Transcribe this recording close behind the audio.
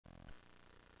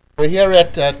We're here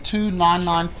at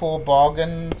 2994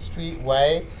 Bargen Street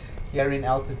Way here in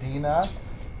Altadena.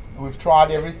 We've tried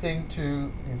everything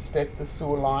to inspect the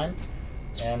sewer line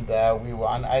and we were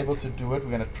unable to do it.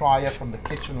 We're going to try it from the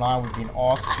kitchen line. We've been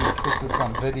asked to put this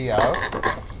on video,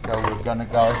 so we're going to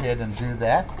go ahead and do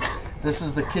that. This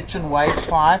is the kitchen waste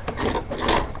pipe.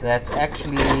 That's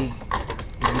actually,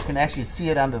 you can actually see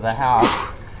it under the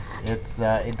house.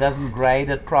 It doesn't grade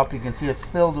it properly. You can see it's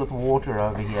filled with water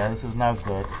over here. This is no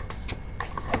good.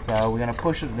 So we're going to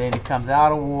push it, then it comes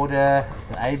out of water.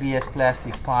 It's an ABS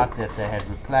plastic pipe that they had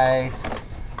replaced.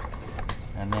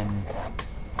 And then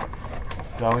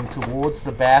it's going towards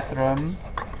the bathroom.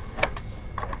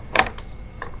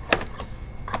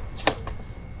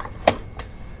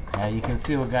 Now you can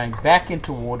see we're going back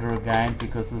into water again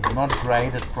because it's not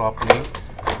graded properly.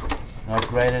 Not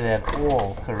graded at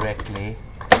all correctly.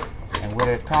 And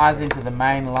where it ties into the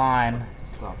main line,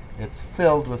 it's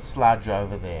filled with sludge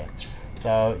over there.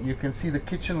 So you can see the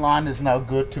kitchen line is no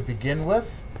good to begin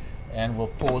with. And we'll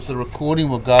pause the recording.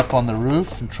 We'll go up on the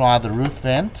roof and try the roof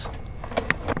vent.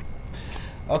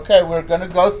 Okay, we're going to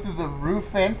go through the roof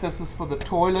vent. This is for the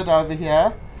toilet over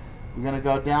here. We're going to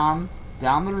go down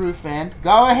the roof vent.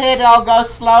 Go ahead, I'll go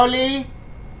slowly.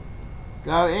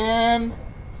 Go in.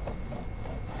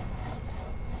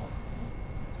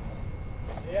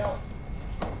 Yeah.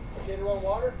 Get a little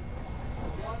water?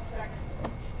 1 second.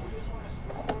 We just want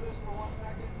to record this for 1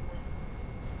 second.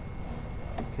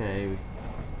 Okay,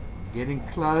 getting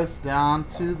close down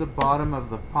to the bottom of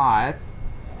the pipe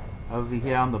over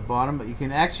here on the bottom, but you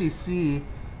can actually see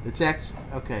it's actually,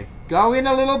 okay, go in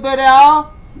a little bit,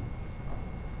 Al.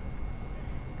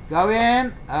 Go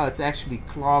in. Oh, it's actually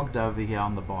clogged over here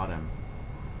on the bottom.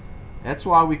 That's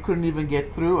why we couldn't even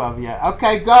get through over here.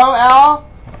 Okay, go, Al.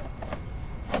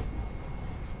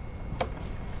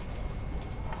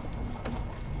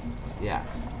 Yeah.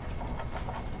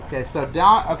 Okay, so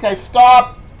down, okay,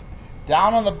 stop.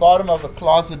 Down on the bottom of the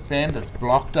closet bend, it's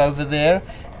blocked over there.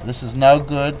 This is no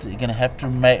good. You're going to have to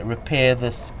repair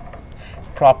this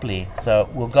properly. So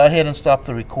we'll go ahead and stop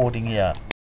the recording here.